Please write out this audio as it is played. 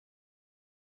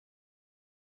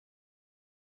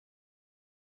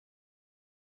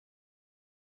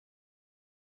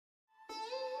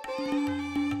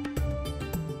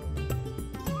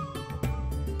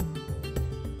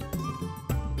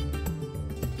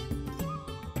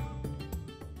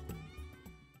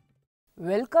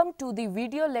Welcome to the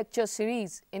video lecture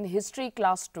series in History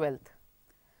Class 12th.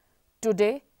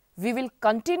 Today, we will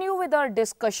continue with our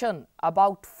discussion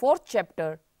about 4th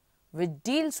chapter, which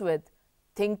deals with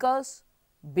thinkers,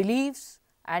 beliefs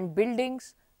and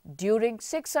buildings during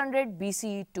 600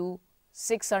 BCE to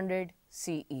 600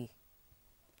 CE.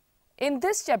 In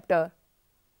this chapter,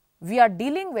 we are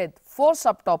dealing with 4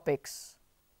 subtopics.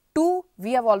 2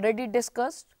 we have already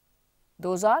discussed.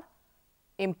 Those are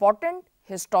important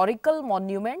historical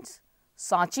monuments,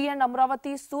 Sanchi and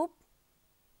Amravati Stoop,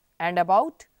 and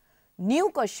about new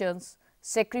questions,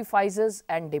 sacrifices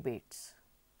and debates.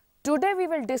 Today we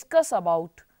will discuss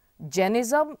about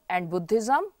Jainism and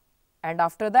Buddhism, and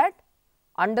after that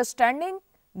understanding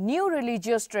new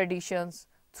religious traditions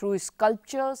through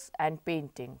sculptures and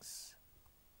paintings.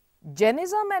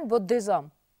 Jainism and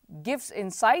Buddhism gives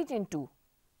insight into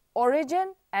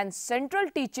origin and central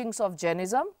teachings of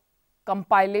Jainism,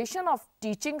 compilation of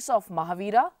teachings of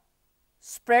Mahavira,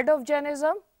 spread of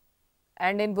Jainism,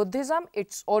 and in Buddhism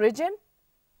its origin,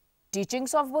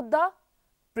 teachings of Buddha,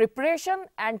 preparation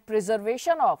and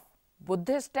preservation of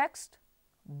Buddhist text,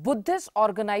 Buddhist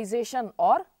organization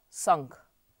or Sangh,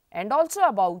 and also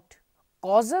about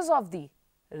causes of the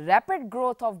rapid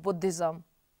growth of Buddhism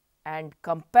and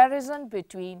comparison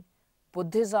between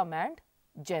Buddhism and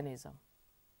Jainism.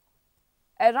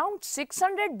 Around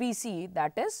 600 BCE,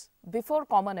 that is before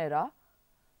Common Era,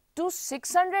 to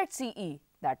 600 CE,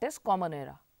 that is Common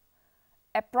Era,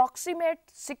 approximate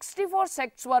 64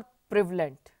 sects were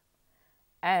prevalent,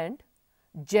 and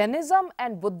Jainism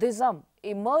and Buddhism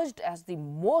emerged as the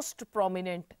most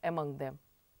prominent among them.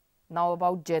 Now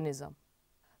about Jainism.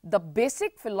 The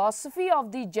basic philosophy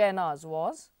of the Jainas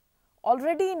was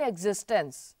already in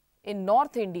existence in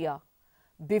North India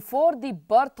before the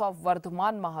birth of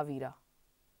Vardhaman Mahavira.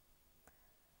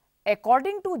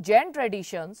 According to Jain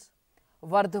traditions,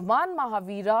 Vardhaman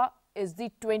Mahavira is the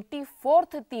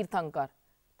 24th Tirthankar.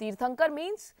 Tirthankar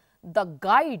means the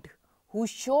guide who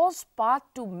shows path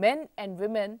to men and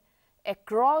women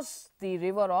across the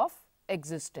river of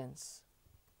existence.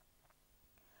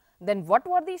 Then what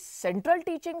were the central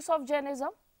teachings of Jainism?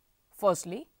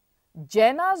 Firstly,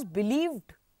 Jainas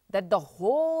believed that the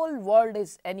whole world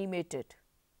is animated.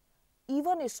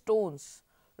 Even stones,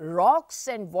 rocks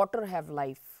and water have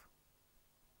life.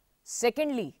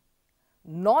 Secondly,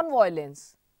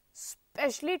 non-violence,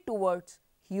 especially towards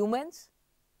humans,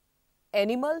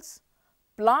 animals,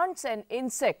 plants and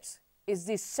insects is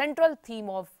the central theme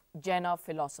of Jaina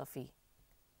philosophy.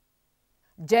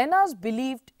 Jainas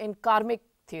believed in karmic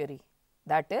theory,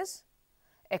 that is,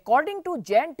 according to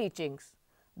Jain teachings,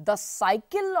 the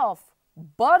cycle of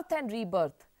birth and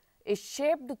rebirth is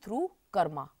shaped through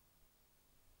karma.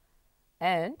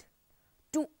 And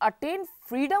to attain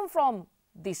freedom from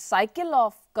the cycle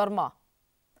of karma,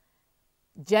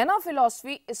 Jaina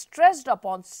philosophy is stressed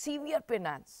upon severe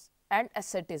penance and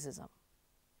asceticism.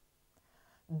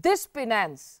 This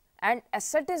penance and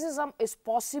asceticism is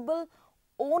possible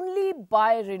only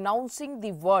by renouncing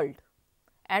the world,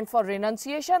 and for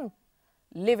renunciation,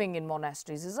 living in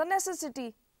monasteries is a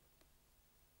necessity.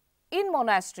 In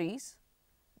monasteries,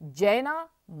 Jaina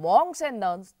monks and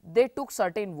nuns, they took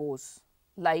certain vows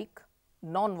like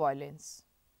non-violence.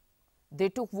 They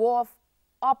took vow of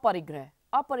aparigraha.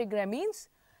 Aparigraha means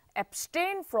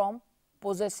abstain from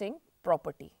possessing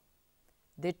property.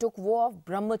 They took vow of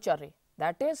brahmacharya,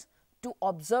 that is to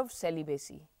observe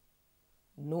celibacy.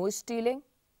 No stealing,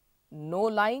 no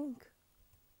lying.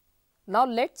 Now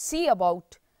let us see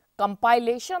about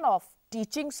compilation of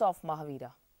teachings of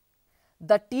Mahavira.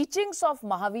 The teachings of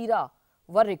Mahavira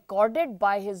were recorded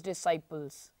by his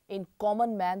disciples in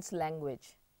common man's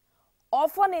language,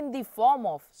 often in the form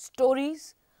of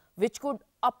stories which could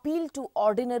appeal to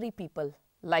ordinary people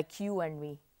like you and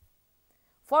me.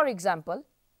 For example,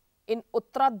 in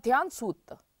Uttradhyan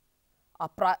Sutta,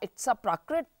 it's a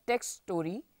Prakrit text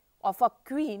story of a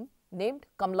queen named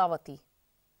Kamlavati.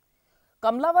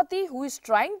 Kamlavati, who is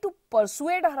trying to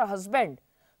persuade her husband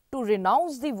to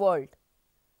renounce the world,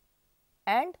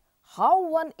 and how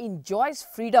one enjoys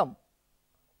freedom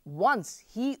once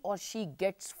he or she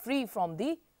gets free from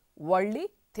the worldly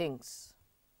things.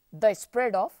 The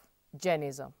spread of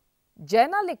Jainism.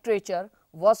 Jaina literature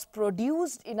was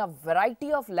produced in a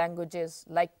variety of languages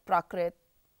like Prakrit,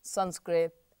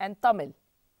 Sanskrit and Tamil,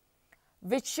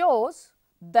 which shows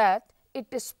that it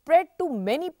is spread to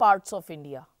many parts of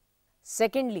India.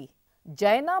 Secondly,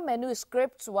 Jaina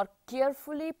manuscripts were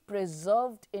carefully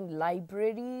preserved in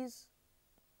libraries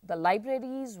the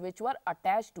libraries which were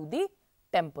attached to the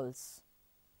temples.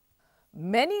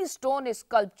 Many stone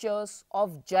sculptures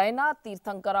of Jaina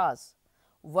Tirthankaras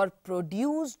were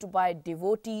produced by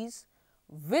devotees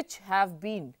which have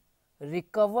been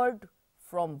recovered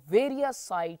from various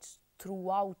sites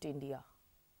throughout India.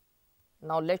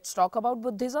 Now let's talk about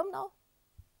Buddhism now,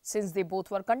 since they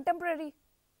both were contemporary.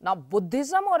 Now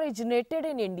Buddhism originated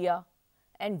in India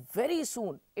and very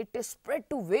soon it is spread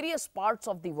to various parts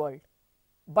of the world.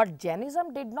 But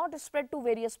Jainism did not spread to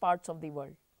various parts of the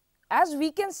world. As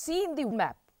we can see in the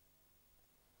map,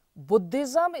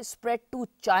 Buddhism spread to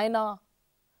China,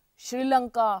 Sri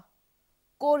Lanka,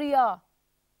 Korea,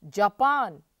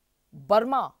 Japan,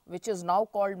 Burma, which is now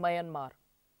called Myanmar,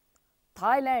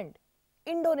 Thailand,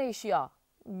 Indonesia,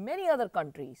 many other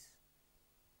countries.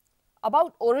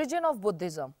 About origin of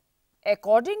Buddhism,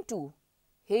 according to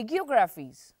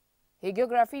hagiographies,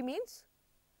 hagiography means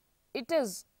it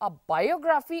is a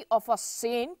biography of a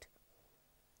saint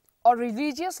or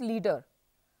religious leader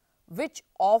which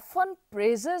often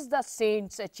praises the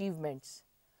saint's achievements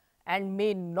and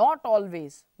may not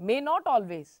always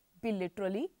be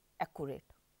literally accurate.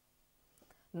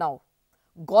 Now,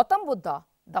 Gautam Buddha,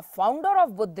 the founder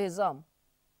of Buddhism,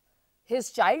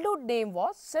 his childhood name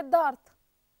was Siddhartha.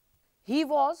 He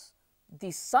was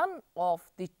the son of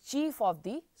the chief of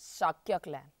the Shakya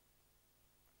clan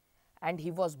and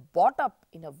he was brought up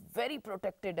in a very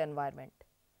protected environment,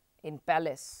 in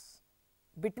palace,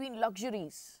 between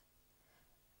luxuries,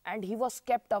 and he was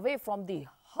kept away from the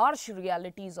harsh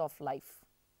realities of life.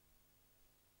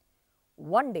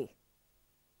 One day,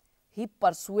 he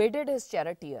persuaded his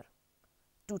charioteer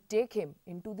to take him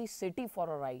into the city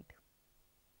for a ride.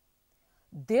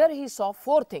 There he saw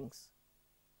four things.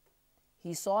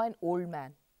 He saw an old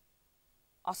man,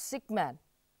 a sick man,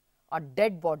 a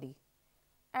dead body,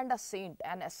 and a saint,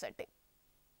 an ascetic.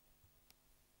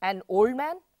 An old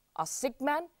man, a sick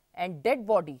man, and dead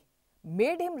body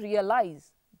made him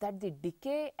realize that the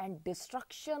decay and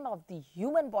destruction of the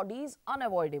human body is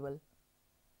unavoidable.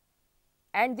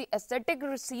 And the ascetic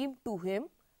seemed to him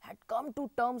had come to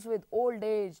terms with old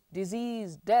age,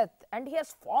 disease, death, and he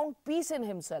has found peace in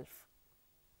himself.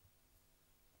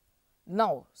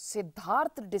 Now,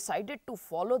 Siddhartha decided to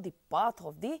follow the path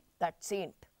of that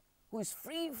saint who is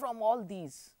free from all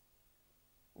these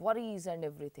worries and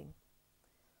everything.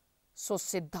 So,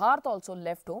 Siddhartha also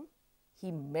left home.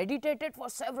 He meditated for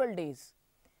several days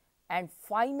and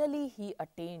finally he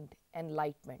attained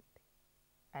enlightenment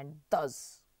and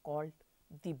thus called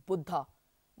the Buddha.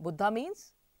 Buddha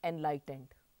means enlightened.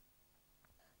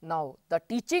 Now, the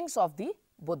teachings of the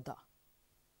Buddha.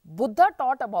 Buddha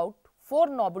taught about four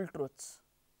noble truths.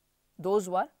 Those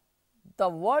were, the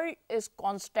world is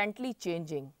constantly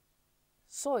changing,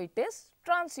 so it is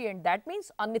transient, that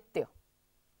means anitya,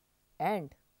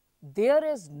 and there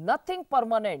is nothing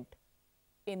permanent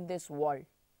in this world,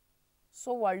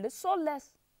 so world is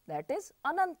soulless, that is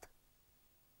anant.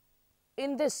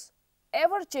 In this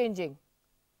ever changing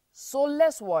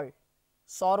soulless world,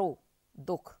 sorrow,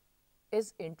 dukh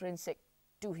is intrinsic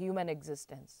to human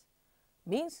existence,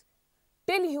 means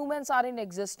till humans are in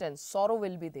existence, sorrow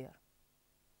will be there.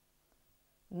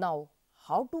 Now,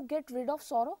 how to get rid of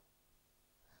sorrow?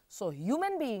 So,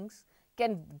 human beings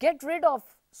can get rid of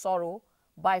sorrow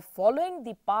by following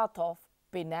the path of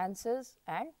penances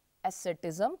and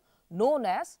asceticism known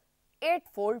as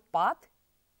Eightfold Path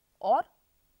or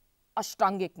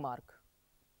Ashtangic Marg.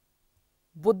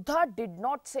 Buddha did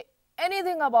not say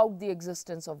anything about the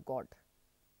existence of God.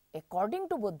 According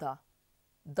to Buddha,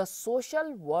 the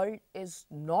social world is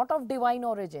not of divine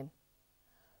origin.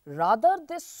 Rather,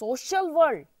 this social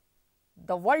world,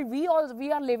 the world we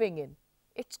are living in,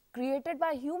 it's created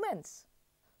by humans.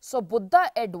 So, Buddha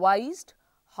advised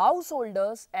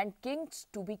householders and kings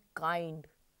to be kind,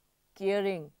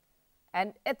 caring,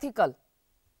 and ethical.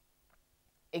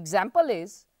 Example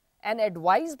is an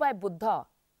advice by Buddha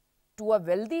to a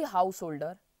wealthy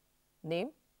householder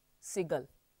named Sigal.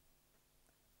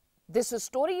 This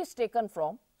story is taken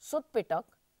from Sutta Pitaka.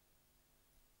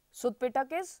 Sutta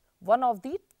Pitaka is one of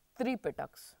the three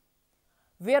Pitaks,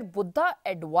 where Buddha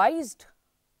advised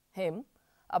him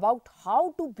about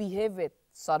how to behave with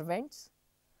servants,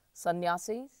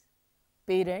 sannyasis,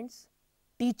 parents,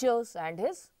 teachers and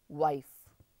his wife.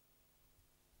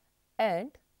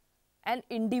 And an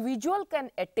individual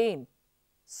can attain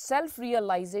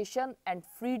self-realization and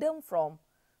freedom from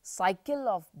cycle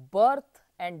of birth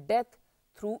and death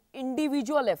through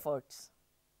individual efforts,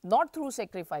 not through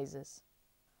sacrifices.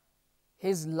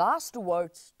 His last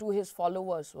words to his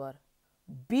followers were,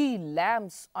 "Be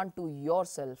lambs unto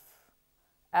yourself,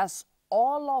 as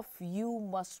all of you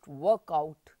must work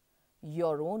out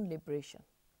your own liberation.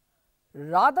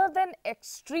 Rather than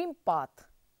extreme path,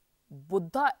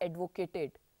 Buddha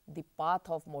advocated the path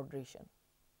of moderation.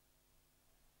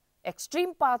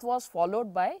 Extreme path was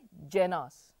followed by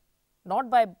Jainas, not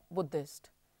by Buddhists.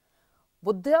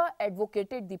 Buddha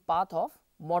advocated the path of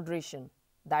moderation,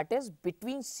 that is,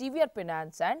 between severe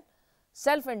penance and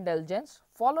self-indulgence,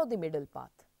 follow the middle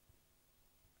path.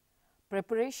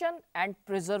 Preparation and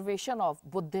preservation of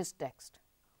Buddhist text.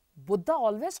 Buddha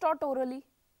always taught orally.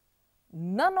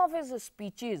 None of his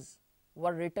speeches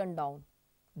were written down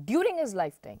during his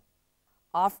lifetime.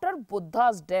 After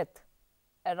Buddha's death,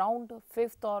 around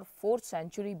 5th or 4th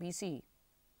century BC,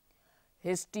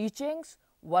 his teachings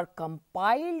were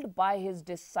compiled by his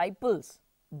disciples,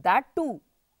 that too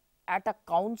at a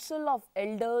council of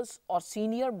elders or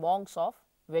senior monks of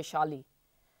Vaishali.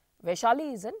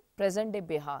 Vaishali is in present-day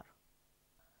Bihar.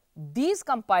 These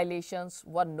compilations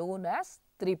were known as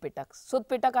Tripitaks.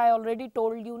 Sutpitak I already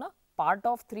told you, na, part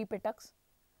of three Pitaks.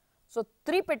 So,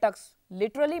 Tripitaks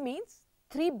literally means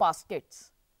 3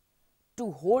 baskets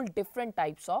to hold different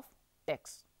types of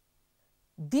texts.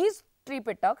 These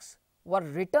Tripitaks were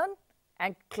written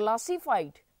and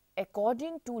classified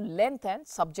according to length and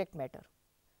subject matter.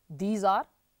 These are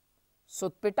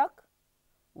Sutpitak,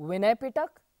 Vinaypitak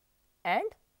and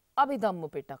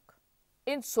Abhidhammapitak.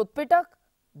 In Sutpitak,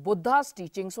 Buddha's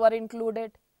teachings were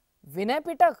included.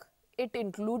 Vinaypitak, it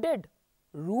included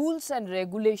rules and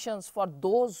regulations for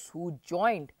those who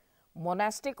joined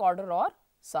monastic order or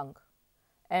Sangh.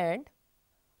 And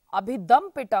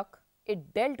Abhidhammapitak,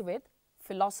 it dealt with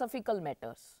philosophical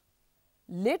matters.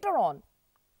 Later on,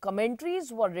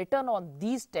 commentaries were written on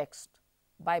these texts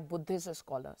by Buddhist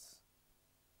scholars.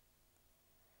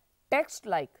 Texts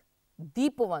like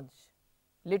Deepavansh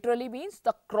literally means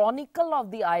the chronicle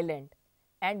of the island,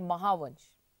 and Mahavansh,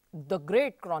 the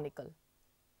great chronicle.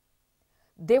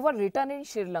 They were written in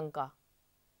Sri Lanka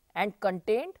and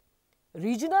contained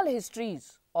regional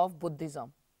histories of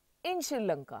Buddhism in Sri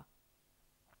Lanka.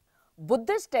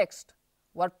 Buddhist texts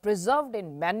were preserved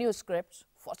in manuscripts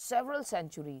for several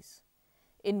centuries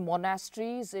in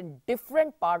monasteries in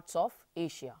different parts of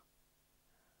Asia,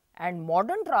 and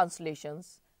modern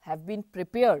translations have been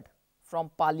prepared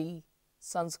from Pali,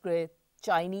 Sanskrit,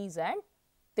 Chinese and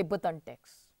Tibetan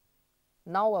texts.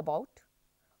 Now about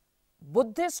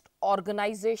Buddhist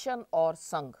organization or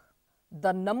Sangh.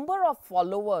 The number of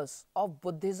followers of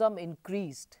Buddhism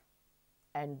increased,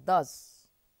 and thus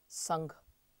Sangh,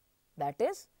 that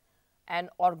is, an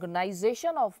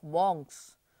organization of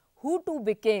monks who too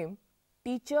became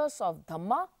teachers of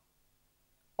Dhamma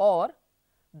or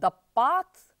the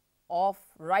path of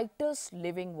righteous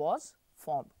living was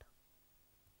formed.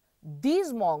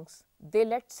 These monks, they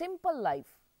led simple life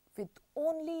with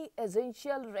only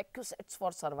essential requisites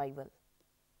for survival.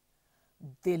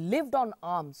 They lived on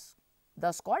alms,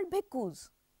 thus called bhikkhus.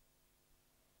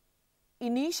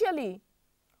 Initially,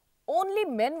 only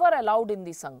men were allowed in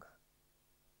the Sangh.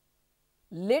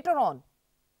 Later on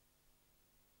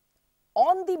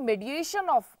the mediation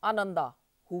of Ananda,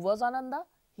 who was Ananda?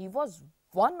 He was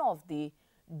one of the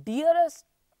dearest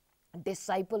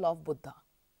disciple of Buddha.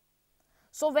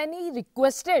 So, when he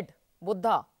requested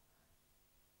Buddha,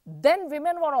 then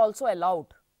women were also allowed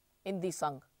in the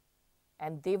Sangh,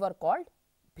 and they were called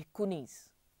bhikkhunis.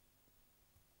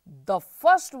 The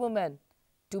first woman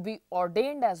to be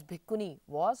ordained as bhikkhuni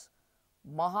was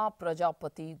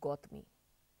Mahaprajapati Gautami.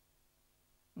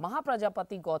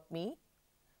 Mahaprajapati Gautami,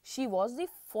 she was the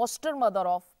foster mother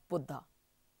of Buddha,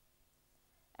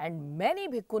 and many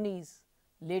bhikkhunis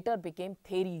later became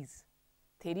theris.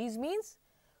 Theris means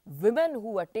women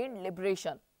who attained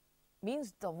liberation,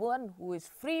 means the one who is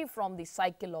free from the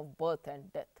cycle of birth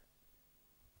and death.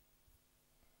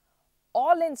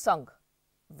 All in Sangh,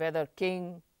 whether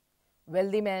king,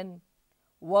 wealthy men,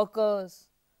 workers,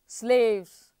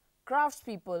 slaves,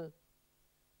 craftspeople,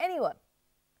 anyone,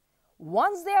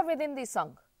 once they are within the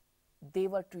Sangh, they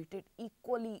were treated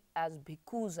equally as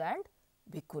bhikkhus and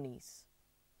bhikkhunis.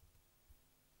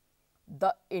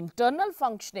 The internal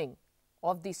functioning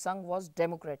of the Sangh was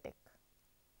democratic,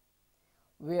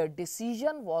 where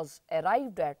decision was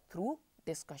arrived at through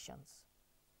discussions.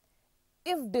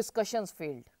 If discussions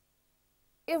failed,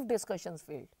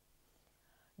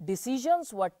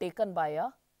 decisions were taken by a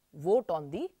vote on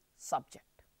the subject.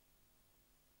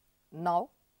 Now,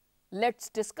 let's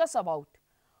discuss about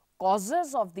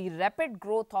causes of the rapid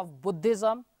growth of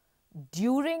Buddhism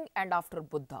during and after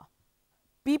Buddha.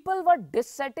 People were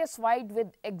dissatisfied with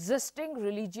existing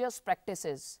religious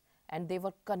practices, and they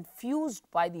were confused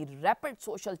by the rapid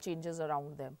social changes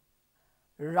around them.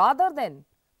 Rather than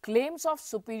claims of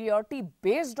superiority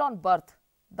based on birth,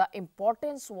 the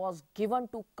importance was given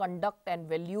to conduct and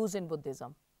values in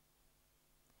Buddhism.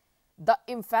 The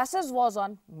emphasis was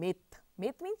on meth.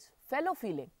 Meth means fellow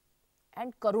feeling,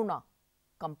 and karuna,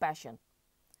 compassion,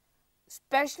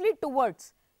 especially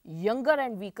towards younger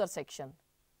and weaker section,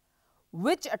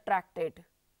 which attracted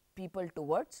people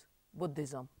towards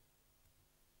Buddhism.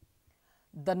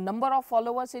 The number of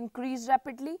followers increased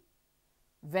rapidly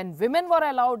when women were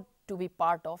allowed to be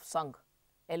part of Sangh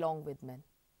along with men,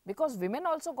 because women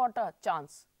also got a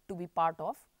chance to be part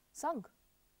of Sangh.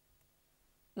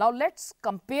 Now let's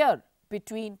compare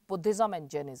between Buddhism and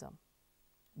Jainism.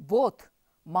 Both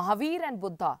Mahavir and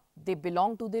Buddha, they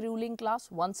belong to the ruling class,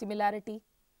 one similarity.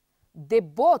 They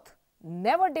both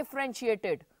never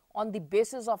differentiated on the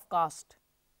basis of caste,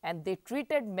 and they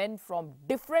treated men from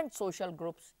different social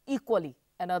groups equally,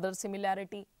 another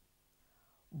similarity.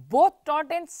 Both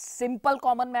taught in simple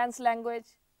common man's language,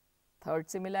 third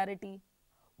similarity.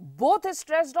 Both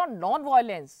stressed on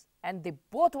non-violence, and they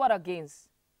both were against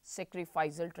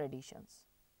sacrificial traditions,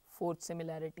 fourth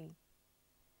similarity.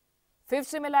 Fifth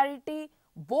similarity,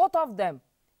 both of them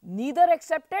neither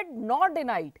accepted nor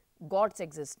denied God's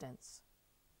existence,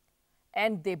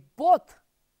 and they both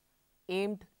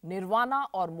aimed nirvana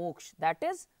or moksha, that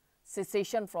is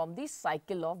cessation from the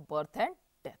cycle of birth and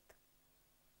death.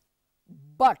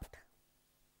 But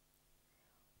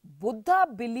Buddha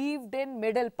believed in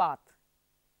middle path,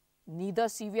 neither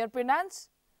severe penance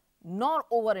nor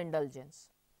overindulgence,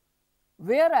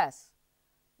 whereas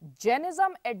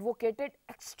Jainism advocated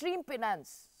extreme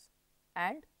penance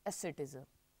and asceticism.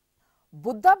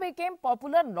 Buddha became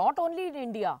popular not only in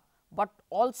India but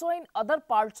also in other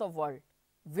parts of the world,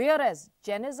 whereas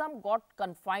Jainism got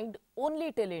confined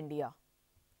only till India.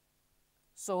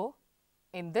 So,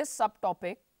 in this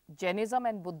subtopic, Jainism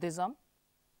and Buddhism,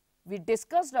 we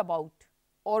discussed about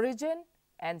origin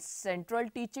and central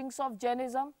teachings of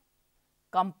Jainism,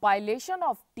 compilation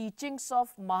of teachings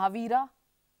of Mahavira,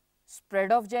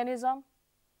 spread of Jainism,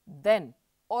 then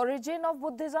origin of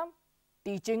Buddhism,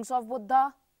 teachings of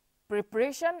Buddha,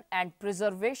 preparation and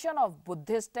preservation of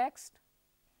Buddhist text,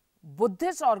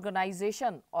 Buddhist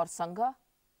organization or Sangha,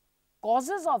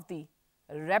 causes of the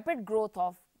rapid growth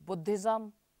of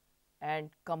Buddhism,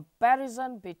 and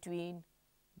comparison between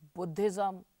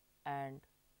Buddhism and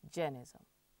Jainism.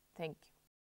 Thank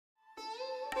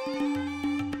you.